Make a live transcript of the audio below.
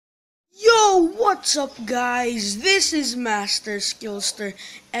What's up guys? This is Master Skillster,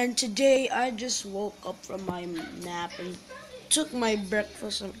 and today I just woke up from my nap and took my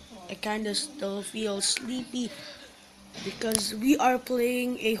breakfast. I kinda still feel sleepy because we are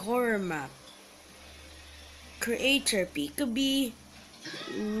playing a horror map. Creator Peekabee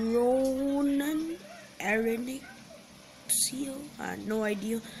Ronan Erenic Seal? No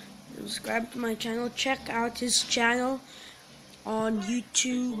idea. Subscribe to my channel. Check out his channel on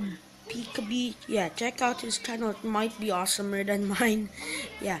YouTube. Peekabee, yeah, check out his channel. It might be awesomer than mine.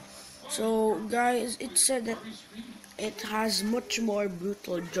 Yeah, so guys, it said that it has much more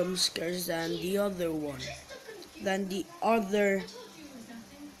brutal jump scares than the other one, than the other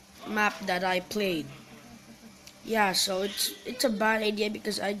map that I played. Yeah, so it's a bad idea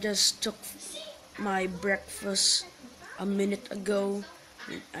because I just took my breakfast a minute ago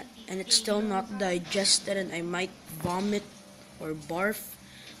and it's still not digested and I might vomit or barf.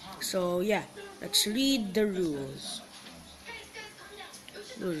 So yeah, let's read the rules.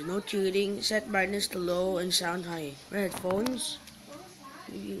 Rules: no cheating. Set brightness to low and sound high. Wear headphones.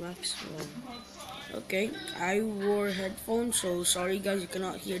 Maybe max low. Okay, I wore headphones, so sorry guys, you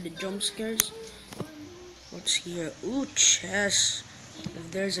cannot hear the jump scares. What's here? Ooh, chess.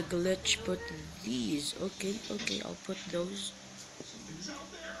 If there's a glitch, put these. Okay, I'll put those.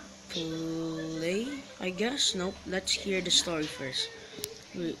 Play, I guess. Nope. Let's hear the story first.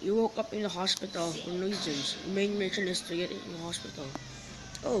 You woke up in the hospital for reasons. The main mission is to get in the hospital.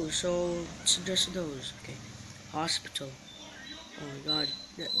 Oh, so it's just those. Okay. Hospital. Oh my god.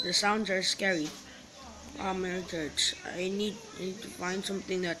 The sounds are scary. My church. I need to find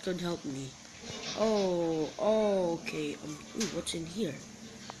something that could help me. Oh, okay. Ooh, what's in here?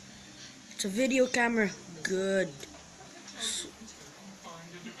 It's a video camera. Good.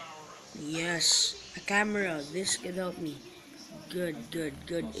 Yes, a camera. This could help me. Good.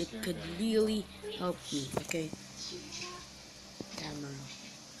 It could really help me. Okay. Camera.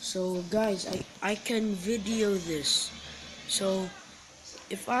 So guys, I can video this. So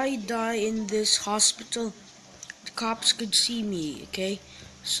if I die in this hospital, the cops could see me. Okay.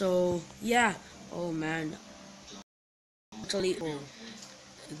 So yeah. Oh man. Totally. Oh.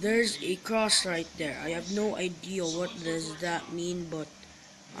 There's a cross right there. I have no idea what does that mean, but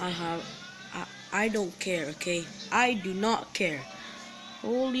I don't care, okay? I do not care.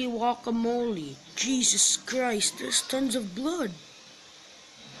 Holy guacamole. Jesus Christ, there's tons of blood.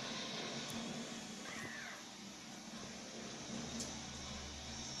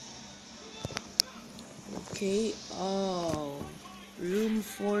 Okay, oh. Room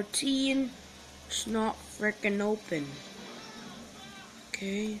 14. It's not freaking open.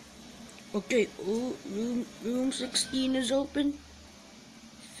 Okay. Okay, oh, room 16 is open.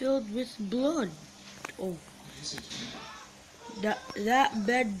 Filled with blood. Oh. That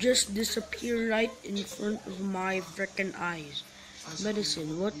bed just disappeared right in front of my freaking eyes.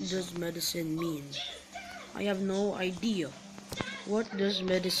 Medicine. What does medicine mean? I have no idea. What does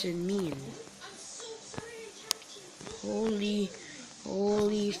medicine mean? Holy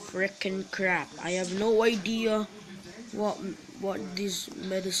freaking crap. I have no idea what these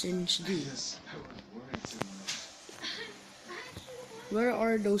medicines do. Where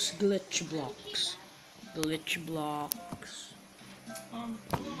are those glitch blocks? Glitch blocks.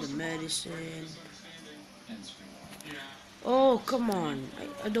 The medicine. Oh, come on.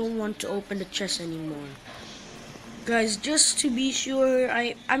 I don't want to open the chest anymore. Guys, just to be sure,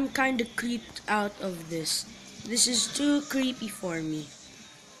 I'm kind of creeped out of this. This is too creepy for me.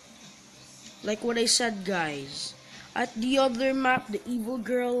 Like what I said, guys. At the other map, the evil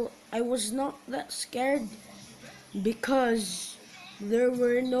girl, I was not that scared because there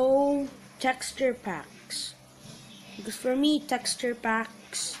were no texture packs. Because for me, texture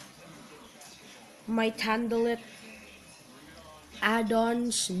packs might handle it.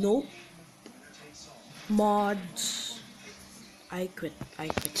 Add-ons, nope. Mods, I quit.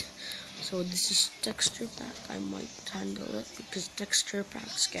 So this is texture pack. I might handle it because texture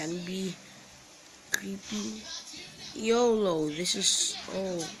packs can be creepy. YOLO. This is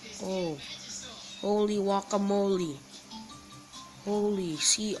oh. Holy guacamole. Holy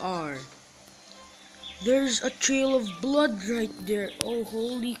CR. There's a trail of blood right there. Oh,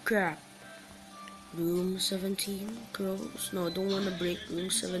 holy crap. Room 17. Close. No, I don't want to break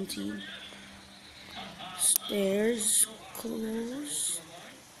room 17. Stairs. Close.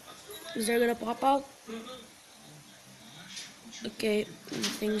 Is there gonna pop out? Okay,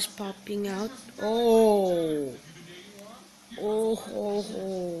 nothing's popping out. Oh.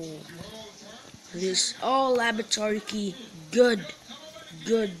 This laboratory key. Good,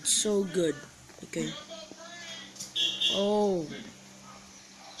 so good. Okay. Oh.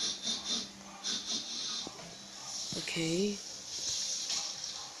 Okay.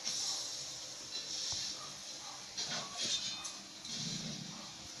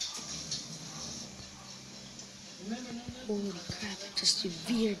 Holy crap, it's a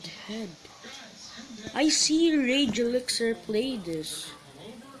weird head. I see Rage Elixir play this.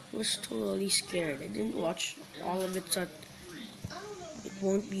 I was totally scared. I didn't watch all of it, so it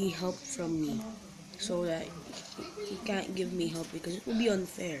won't be help from me. So that he can't give me help because it will be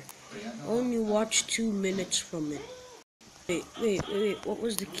unfair. I only watched 2 minutes from it. Wait. What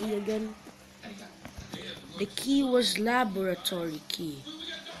was the key again? The key was laboratory key.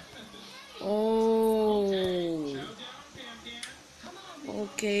 Oh.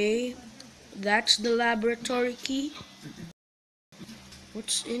 Okay. That's the laboratory key.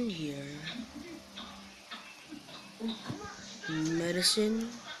 What's in here? Medicine.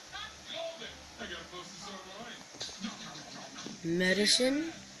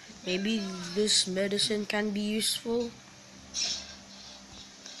 Medicine. Maybe this medicine can be useful.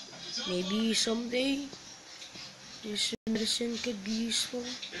 Maybe someday this medicine could be useful.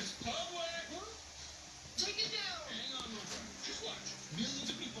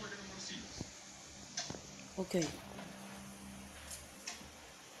 Okay.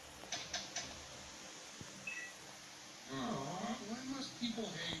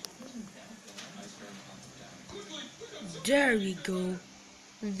 There we go.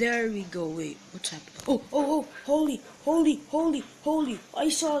 There we go. Wait, what's happening? Oh, holy. I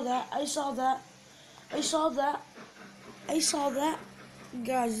saw that. I saw that.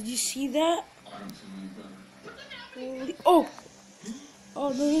 Guys, did you see that? Holy, oh,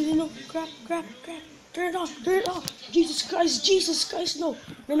 no. Crap. Turn it off. Jesus Christ, no.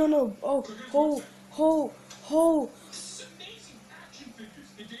 No. Oh, ho.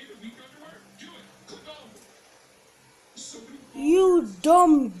 You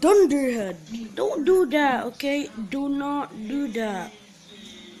dumb dunderhead. Don't do that, okay? Do not do that.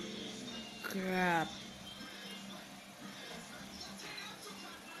 Crap.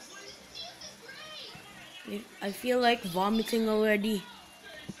 I feel like vomiting already.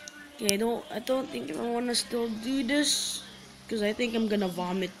 Okay, I don't think I wanna still do this. Because I think I'm gonna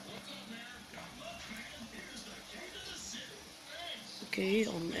vomit. Okay,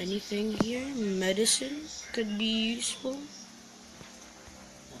 anything here? Medicine could be useful.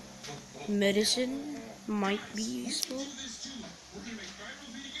 Medicine might be useful.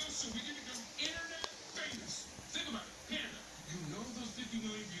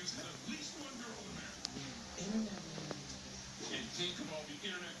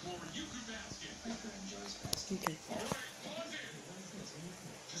 Okay.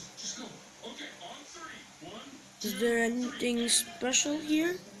 Is there anything special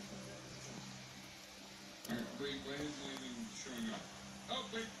here?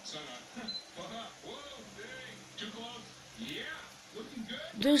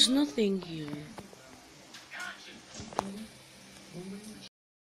 There's nothing here.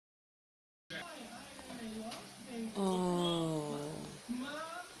 Oh.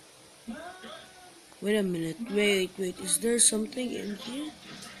 Wait a minute. Wait. Is there something in here?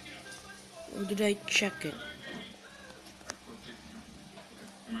 Or did I check it?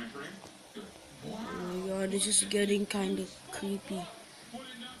 Oh my god, this is getting kind of creepy.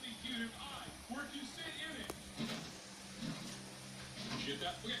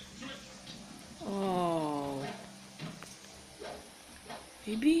 Oh.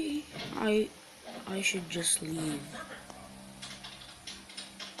 Maybe I should just leave.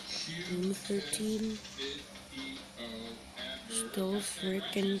 Room 13. Still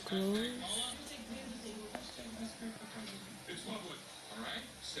freaking closed.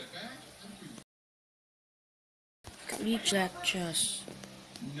 Reach that chest.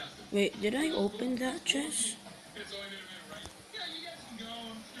 Wait, did I open that chest?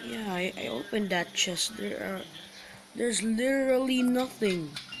 Yeah, I opened that chest. There's literally nothing.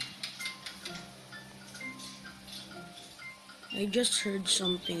 I just heard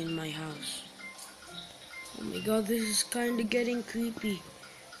something in my house. Oh my god, this is kinda getting creepy.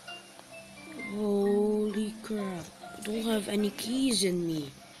 Holy crap. I don't have any keys in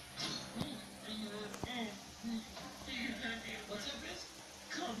me.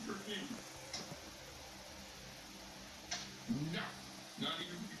 Not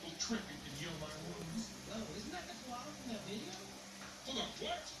even people tripping can heal my wounds. Oh, isn't that the koala from that video? Hold on,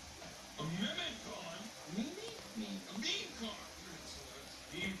 what? A mimicon? A meme-con?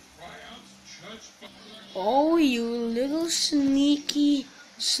 Oh, you little sneaky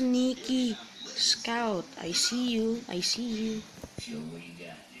scout. I see you.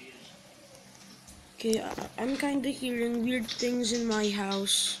 Okay, I'm kinda hearing weird things in my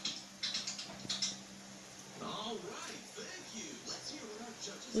house.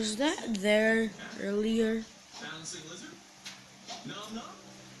 Was that there earlier?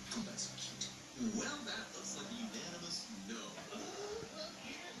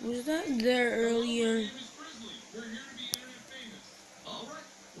 Was that there earlier?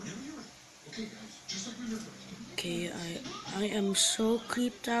 Okay, I am so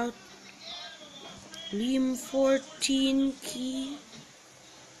creeped out. Room 14 key.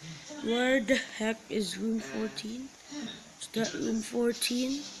 Where the heck is room 14? Is that room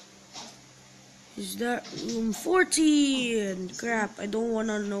 14? Is that room 14? Crap, I don't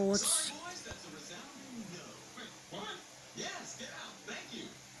wanna know what's...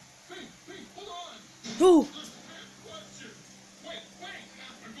 Oh!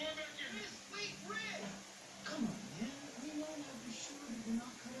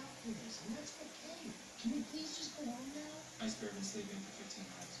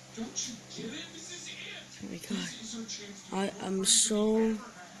 Oh my god. I am so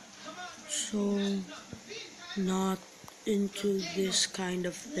not into this kind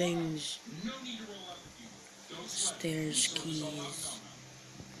of things. Stairs, keys,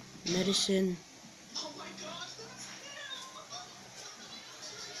 medicine.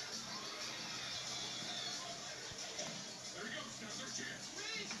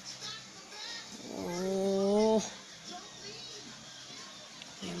 Oh,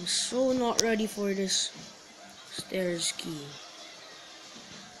 I'm so not ready for this stairs key.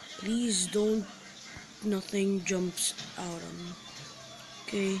 Please don't, nothing jumps out on me.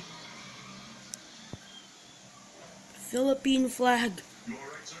 Okay. Philippine flag.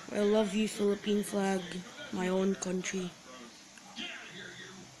 I love you, Philippine flag. My own country.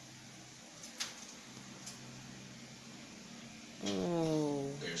 Oh.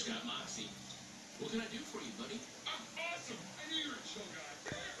 What can I do for you, buddy? Awesome! I knew you were a chill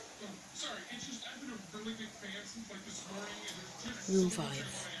guy. Sorry, it's just I've been a really big fan since like this morning, and there's just Room so much 5. I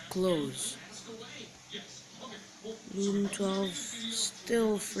Close. ask away. Yes. Okay. Well, Room 12.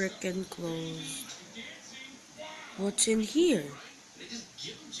 Still frickin' closed. dancing. What's in here? They just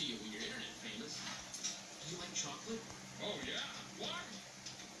give them to you when you're internet famous. Do you like chocolate? Oh yeah. What?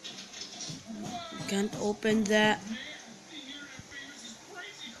 Can't open that. Man, being internet famous is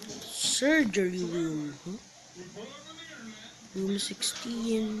crazy cool. Surgery room. Huh? We put up on the internet. Room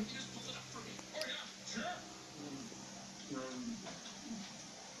 16. Just pull it up for me. Oh yeah. Sure.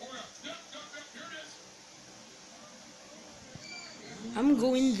 Oh yeah. Yep. Here it is. I'm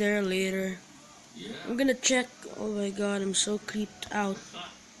going there later. I'm gonna check. Oh my god, I'm so creeped out.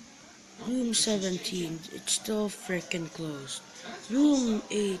 Room 17. It's still frickin' closed. Room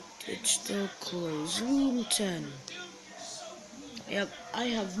 8. It's still closed. Room 10. Yep, I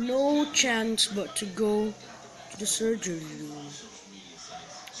have no chance but to go to the surgery room.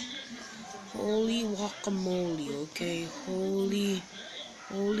 Holy guacamole, okay? Holy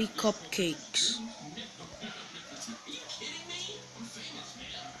cupcakes.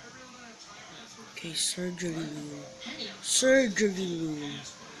 Okay, surgery room. Surgery room.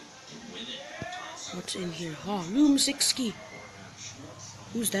 What's in here? Oh, room 60.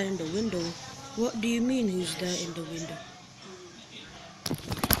 Who's that in the window? What do you mean, who's that in the window?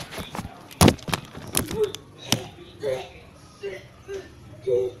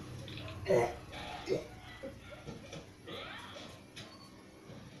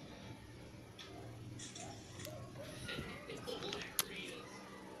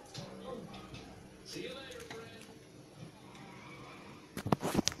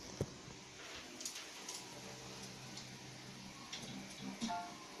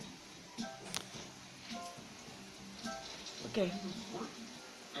 Okay.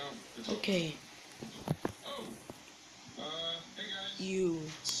 Okay. Hey guys. You.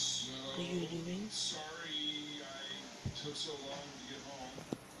 So, What are you doing? sorry I took so long to get home.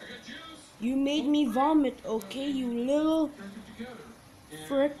 I got juice. You made me vomit, okay? You little Drank it together.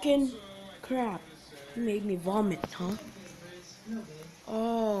 frickin' crap. You made me vomit, huh?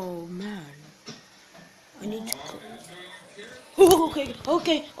 Oh, man. I need to... Oh, okay,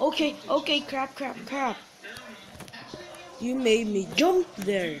 crap. You made me jump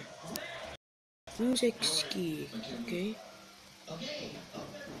there. Room 60, okay?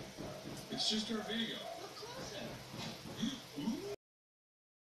 It's just our video.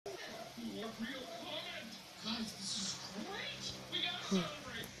 What a real comment. Guys, this is great. We gotta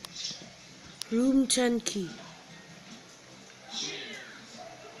celebrate. Room 10 key.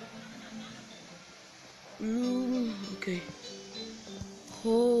 Room, okay.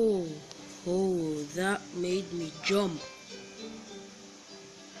 Oh, that made me jump.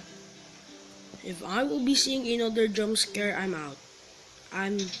 If I will be seeing another jump scare, I'm out.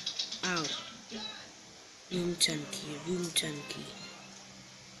 I'm out. Room 10 key, room 10 key.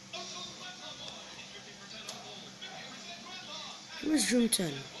 Where's room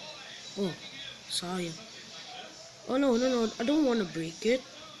 10? Oh, saw you. Oh no, no, no, I don't want to break it.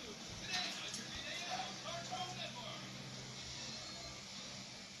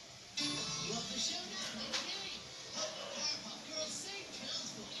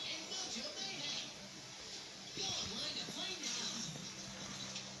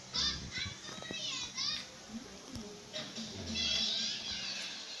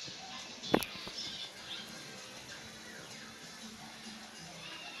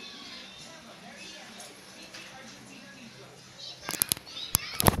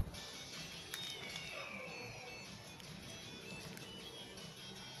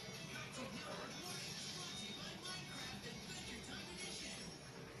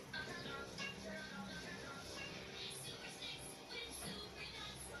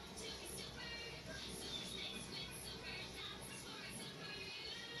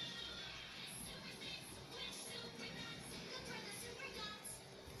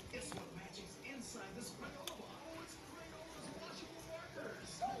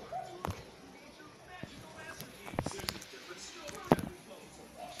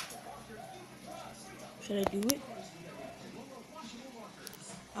 Should I do it?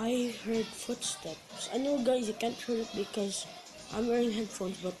 I heard footsteps. I know, guys, you can't hear it because I'm wearing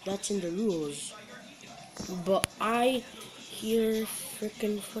headphones, but that's in the rules. But I hear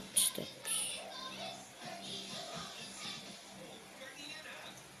freaking footsteps.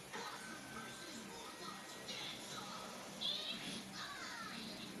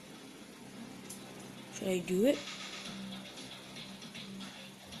 Should I do it?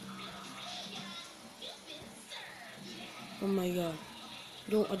 Oh my god.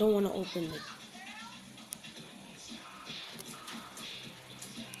 I don't want to open it.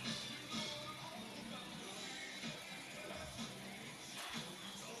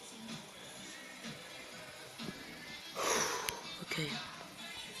 Okay.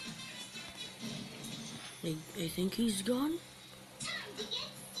 I think he's gone.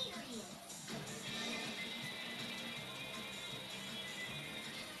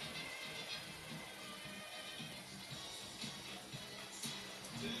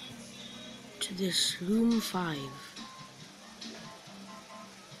 To this room 5.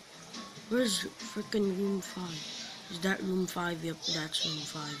 Where's freaking room 5? Is that room 5? Yep, that's room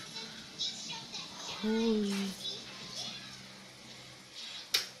 5. Holy.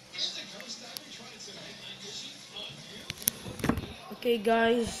 Okay,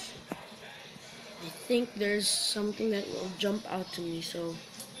 guys. I think there's something that will jump out to me, so.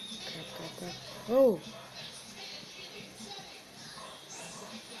 Crap, crap, crap. Oh!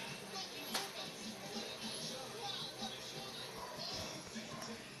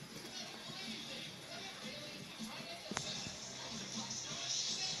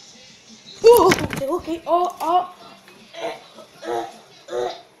 Oh! Okay, okay. Oh, oh!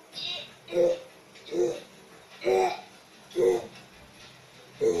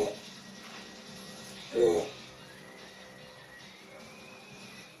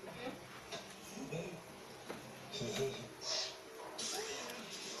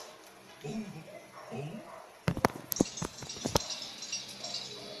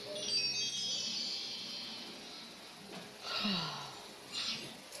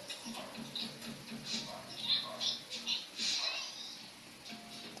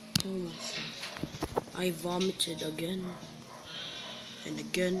 Oh my god. I vomited again. And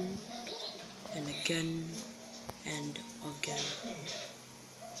again. And again. And again.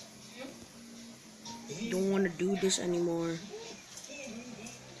 Don't want to do this anymore.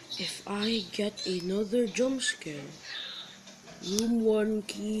 If I get another jump scare, room 1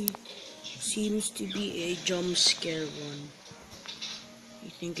 key seems to be a jump scare one. I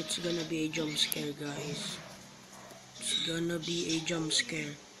think it's gonna be a jump scare, guys. It's gonna be a jump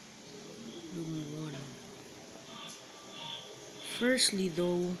scare. Room 1. Firstly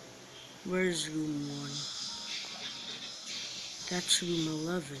though, where's room 1? That's room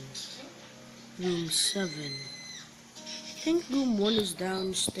 11. Room 7. I think room 1 is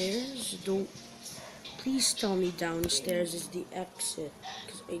downstairs. Don't Please tell me downstairs is the exit,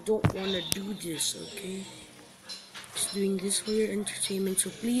 because I don't want to do this, okay? Just doing this for your entertainment,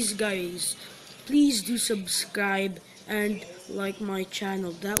 so please guys, please do subscribe and like my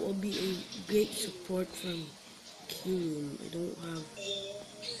channel. That will be a great support from Q. I don't have...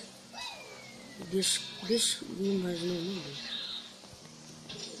 This room has no number.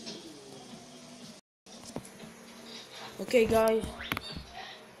 Okay guys.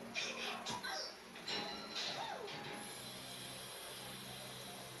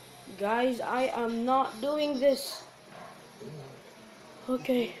 Guys, I am not doing this.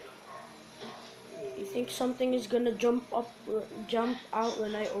 Okay. I think something is gonna jump out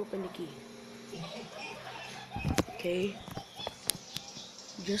when I open the key. Okay,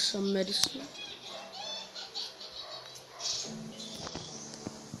 just some medicine.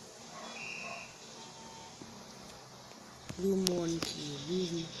 Room 1 key,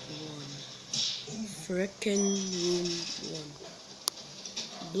 room 1. Frickin' room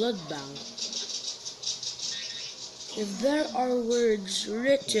 1. Blood bank. If there are words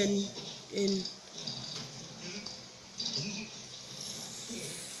written in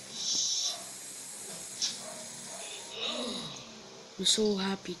I'm so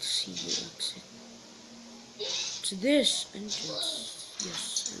happy to see you exit. To this entrance.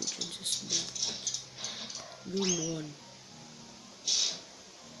 Yes, entrance is blocked. Room 1.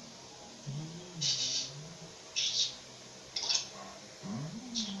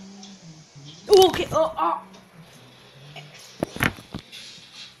 Oh, okay. Oh.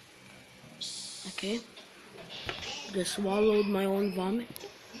 Okay. Just swallowed my own vomit.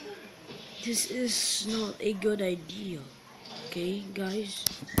 This is not a good idea. Okay, guys.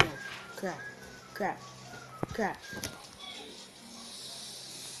 No. Crap. 30.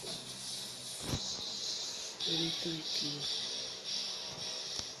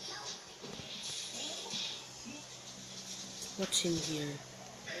 What's in here?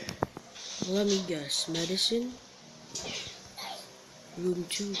 Let me guess. Medicine? Room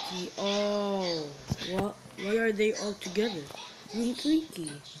 2 key. Oh, what? Why are they all together? Room 3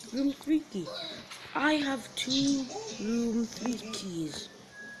 key. Room 3 key. I have 2 room 3 keys.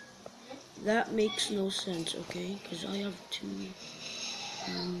 That makes no sense, okay? Because I have 2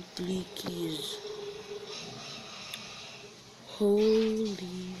 room 3 keys.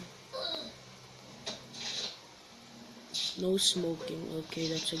 Holy. No smoking. Okay,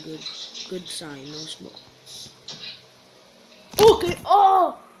 that's a good sign. No smoke. Okay.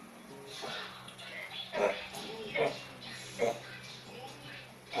 Oh!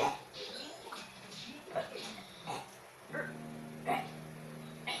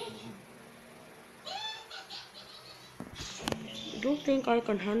 I don't think I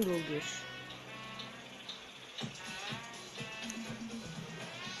can handle this.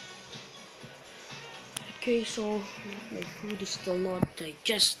 Okay, so my food is still not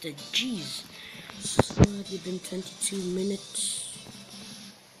digested. Jeez. It's already been 22 minutes.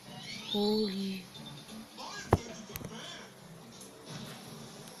 Holy.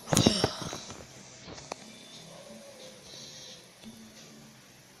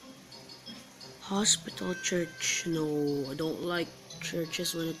 Hospital church. No, I don't like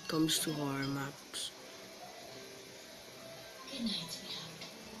churches when it comes to horror maps. Good night, sweetheart.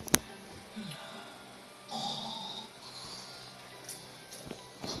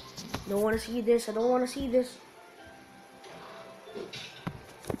 Don't want to see this. I don't want to see this.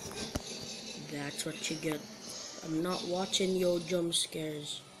 That's what you get. I'm not watching your jump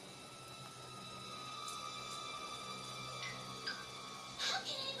scares. How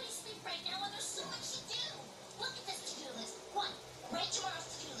can anybody sleep right now when there's so much to do? Look at this to-do list. 1. Write tomorrow's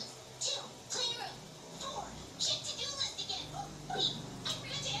to-do list. 2. Clean room. 4. Check to-do list again. Wait, I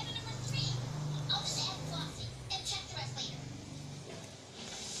forgot to add a number 3. I'll just add Flossie and check the rest later.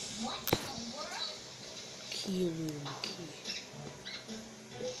 What in the world? Key room key.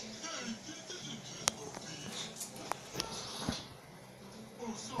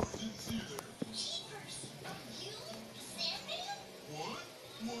 Oh, sorry, didn't see you there. Jeepers. You? The Sandman? What?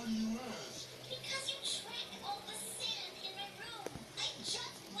 Why do you ask? Because you tracked all the sand in my room. I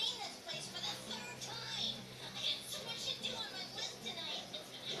just cleaned this place for the 3rd time. I had so much to do on my list tonight. It's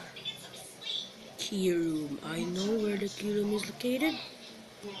been hard to get some sleep. Key room. I know where the key room is located.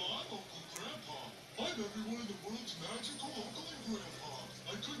 Well, I'm Uncle Grandpa. I'm everyone in the world's magical uncle and grandpa.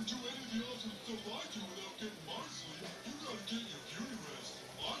 I couldn't do any of the awesome stuff I do without getting my sleep. You gotta get your beauty rest.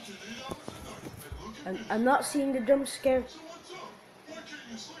 I get 8 hours a night, and look at me. I'm not seeing the jump scare. So what's up? Why can't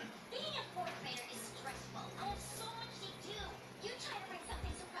you sleep? Being a 4th grader is stressful. I have so much to do. You try to bring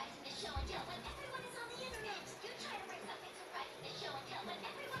something surprising to show and tell when everyone is on the internet. You try to bring something surprising to show and tell when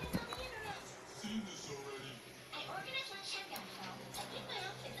everyone is on the internet. Seen this already. I organize my checkout flow. I pick my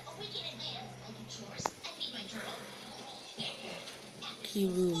outfits a week in advance. I do chores. I feed my turtle. Key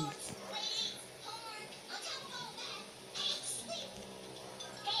room. Ladies, homework. On top of all that, I have to sleep.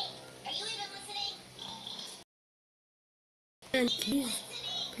 Hey, are you even listening? And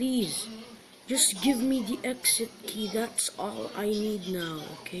please, just give me the exit key. That's all I need now,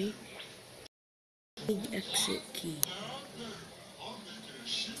 okay? I need the exit key.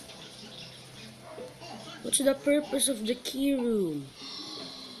 What's the purpose of the key room?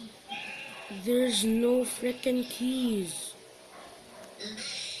 There's no frickin' keys.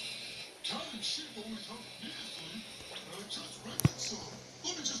 Time that sheep always help me to sleep. I just rented some.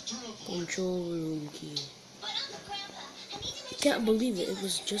 Let me just turn out the lights. Control room key. But Uncle Grandpa, I need to make Can't sure believe that it. It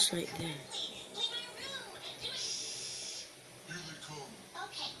was just right there. Clean my room. Do it. Here they come.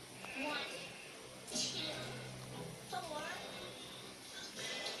 Okay. 1, 2, 4.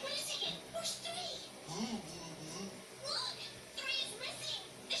 Wait a second. Where's 3? Look, 3 is missing.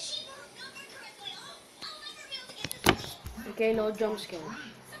 The sheep weren't numbered correctly. Oh, I'll never be able to get this right. Okay, no jump scare.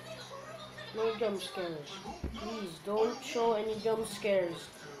 Something horrible could have No jump scares. Please don't show any jump scares.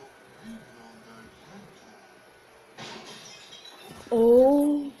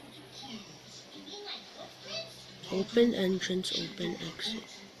 Oh. You mean like footprints? Open entrance, open exit.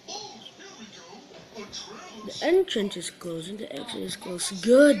 Oh, here we go. A trail. The entrance is closed and the exit is closed.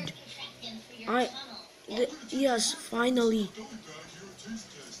 Good. Track them for your tunnel. Yes, finally. Belly bag here at taste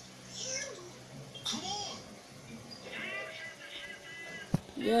test. Come on.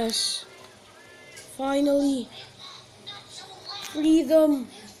 Yes. Finally. Not so loud. Freedom.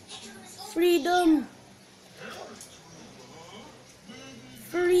 Freedom.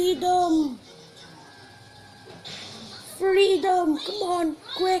 Freedom. Freedom. Come on.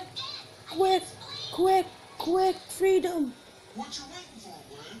 Quick. Quick. Quick. Quick. Freedom. What you waiting for,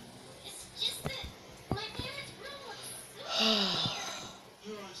 Gwen? It's just that my parents' room was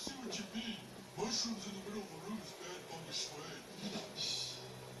Yeah, I see what you mean. Mushrooms in the middle of a room is bad fungus way.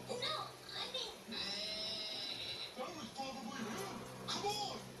 No, I mean, That was probably him. Come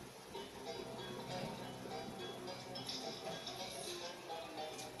on.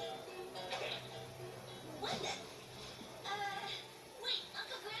 what the? Wait,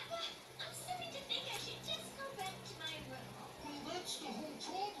 Uncle Grandpa? I'm starting to think I should just go back to my room. Well, that's the whole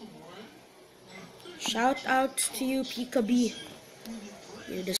problem, Gwen. Shout out to you, Peekabee.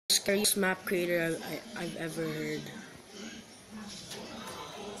 You're the scariest map creator I've ever heard.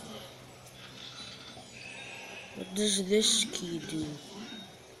 What does this key do?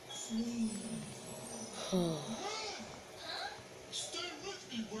 Oh, Stay with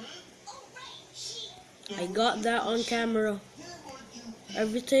me, Gwen. Oh, right, she. I got that on camera. Where might you be?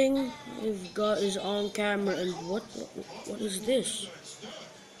 Everything I've got is on camera. And what is this?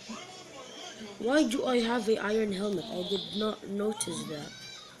 Why do I have an iron helmet? I did not notice that.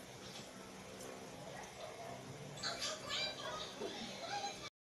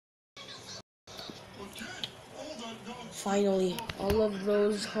 Finally, all of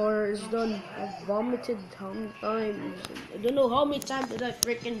those horror is done. I've vomited how many times? I don't know how many times did I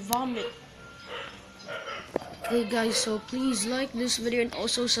freaking vomit. Okay guys, so please like this video and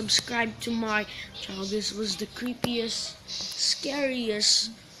also subscribe to my channel. This was the creepiest, scariest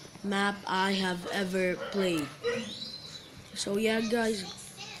map I have ever played. So yeah guys,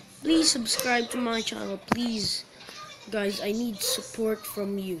 please subscribe to my channel. Please guys, I need support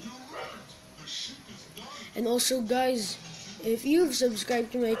from you. And also guys, if you've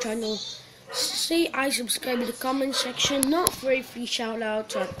subscribed to my channel, say I subscribe in the comment section, not for a free shout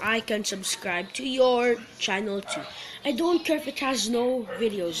out, so that I can subscribe to your channel too. I don't care if it has no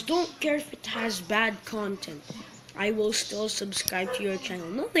videos, don't care if it has bad content. I will still subscribe to your channel.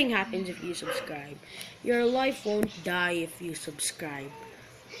 Nothing happens if you subscribe. Your life won't die if you subscribe.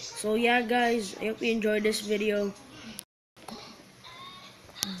 So yeah guys, I hope you enjoyed this video.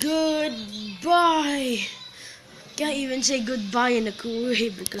 Goodbye! Can't even say goodbye in a cool way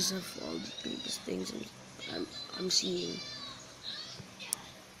because of all the previous things I'm seeing.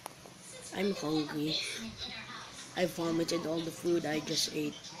 I'm hungry. I vomited all the food I just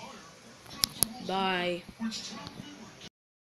ate. Bye.